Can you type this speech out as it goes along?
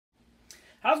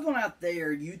How's it going out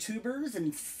there, YouTubers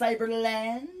and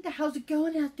Cyberland? How's it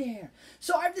going out there?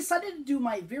 So I've decided to do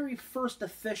my very first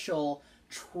official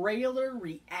trailer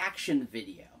reaction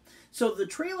video. So the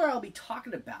trailer I'll be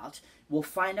talking about, we'll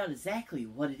find out exactly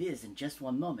what it is in just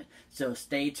one moment. So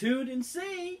stay tuned and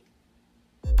see.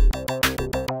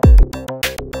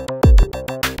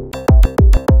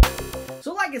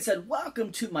 So like I said,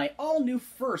 welcome to my all-new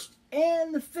first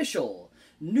and official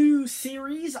new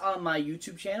series on my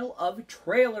YouTube channel of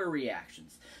trailer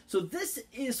reactions. So this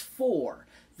is for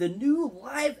the new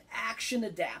live-action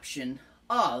adaptation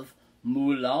of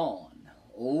Mulan.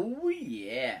 Oh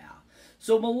yeah.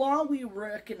 So Mulan we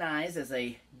recognize as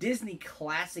a Disney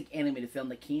classic animated film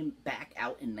that came back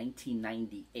out in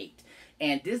 1998.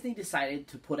 And Disney decided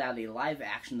to put out a live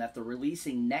action that they're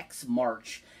releasing next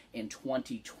March in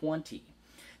 2020.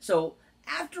 So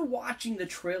after watching the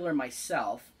trailer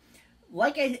myself,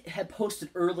 like I had posted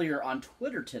earlier on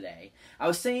Twitter today, I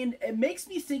was saying it makes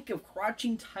me think of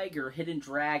Crouching Tiger, Hidden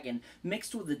Dragon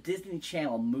mixed with a Disney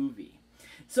Channel movie.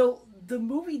 So the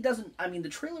movie doesn't, the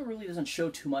trailer really doesn't show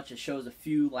too much. It shows a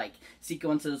few like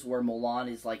sequences where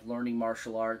Mulan is like learning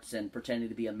martial arts and pretending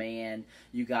to be a man.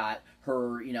 You got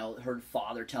her, her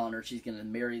father telling her she's going to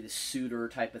marry the suitor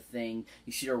type of thing.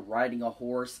 You see her riding a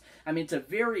horse. It's a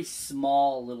very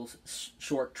small little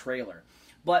short trailer.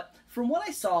 But from what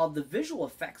I saw, the visual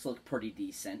effects look pretty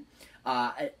decent.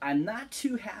 I'm not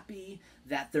too happy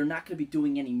that they're not going to be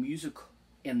doing any music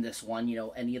in this one,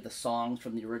 any of the songs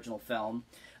from the original film.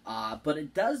 But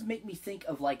it does make me think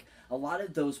of like a lot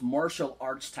of those martial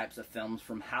arts types of films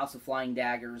from House of Flying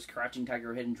Daggers, Crouching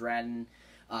Tiger, Hidden Dragon,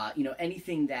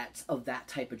 anything that's of that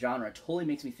type of genre. It totally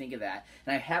makes me think of that.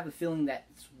 And I have a feeling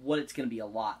that's what it's going to be a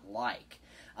lot like.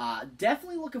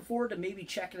 Definitely looking forward to maybe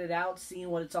checking it out, seeing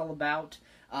what it's all about.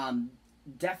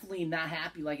 Definitely not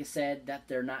happy, like I said, that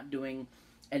they're not doing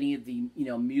any of the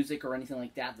music or anything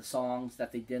like that, the songs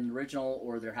that they did in the original,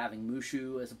 or they're having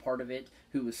Mushu as a part of it,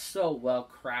 who was so well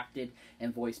crafted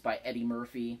and voiced by Eddie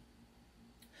Murphy.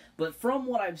 But from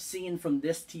what I've seen from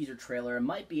this teaser trailer, it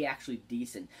might be actually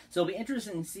decent. So it'll be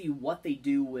interesting to see what they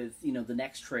do with the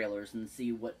next trailers and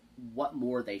see what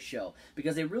more they show,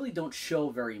 because they really don't show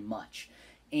very much.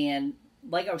 And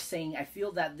like I was saying, I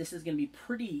feel that this is going to be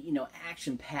pretty,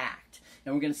 action-packed.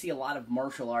 And we're going to see a lot of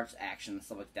martial arts action and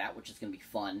stuff like that, which is going to be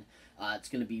fun. It's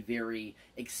going to be very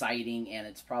exciting, and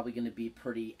it's probably going to be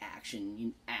pretty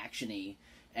action-y.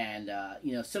 And,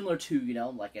 similar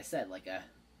to, like I said, like a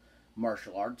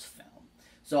martial arts film.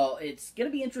 So it's going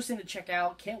to be interesting to check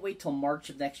out. Can't wait till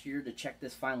March of next year to check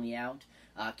this finally out.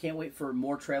 Can't wait for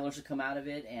more trailers to come out of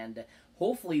it. And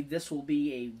hopefully this will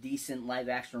be a decent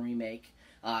live-action remake.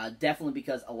 Definitely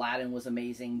because Aladdin was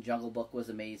amazing, Jungle Book was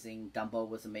amazing, Dumbo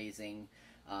was amazing.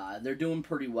 They're doing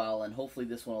pretty well, and hopefully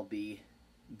this one will be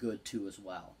good too as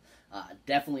well.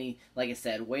 Definitely, like I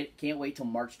said, can't wait till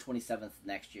March 27th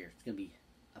next year. It's going to be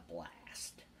a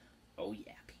blast. Oh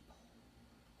yeah, people.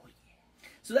 Oh yeah.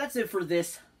 So that's it for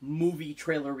this movie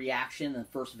trailer reaction and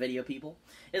first video, people.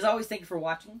 As always, thank you for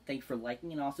watching, thank you for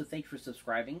liking, and also thank you for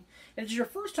subscribing. And if it's your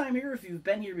first time here, if you've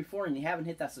been here before and you haven't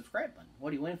hit that subscribe button, what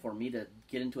are you waiting for? Me to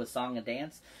get into a song and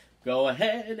dance? Go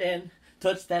ahead and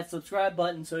touch that subscribe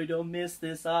button so you don't miss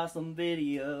this awesome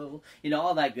video.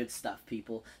 All that good stuff,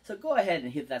 people. So go ahead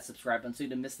and hit that subscribe button so you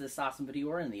don't miss this awesome video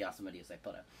or any of the awesome videos I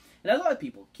put up. And as always,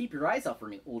 people, keep your eyes out for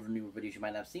any older, newer videos you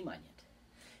might not have seen mine yet.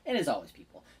 And as always,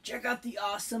 people, check out the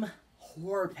awesome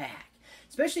horror pack.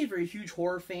 Especially if you're a huge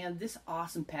horror fan, this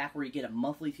awesome pack where you get it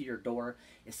monthly to your door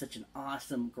is such an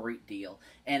awesome, great deal.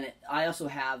 And I also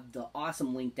have the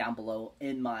awesome link down below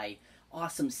in my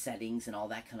awesome settings and all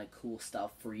that kind of cool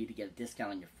stuff for you to get a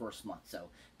discount on your first month. So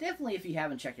definitely, if you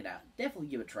haven't checked it out, definitely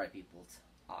give it a try, people. It's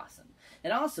awesome.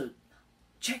 And also,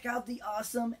 check out the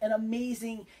awesome and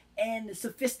amazing and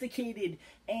sophisticated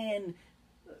and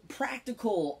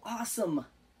practical, awesome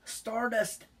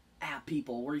Stardust app,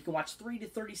 people, where you can watch 3 to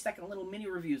 30-second little mini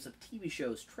reviews of TV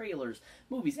shows, trailers,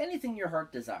 movies, anything your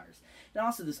heart desires. And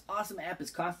also, this awesome app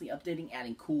is constantly updating,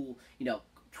 adding cool,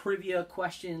 trivia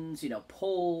questions,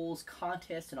 polls,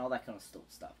 contests, and all that kind of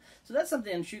stuff. So that's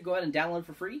something you should go ahead and download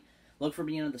for free. Look for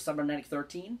me in the Cybernetic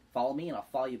 13, follow me, and I'll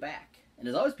follow you back. And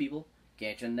as always, people,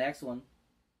 catch you in the next one.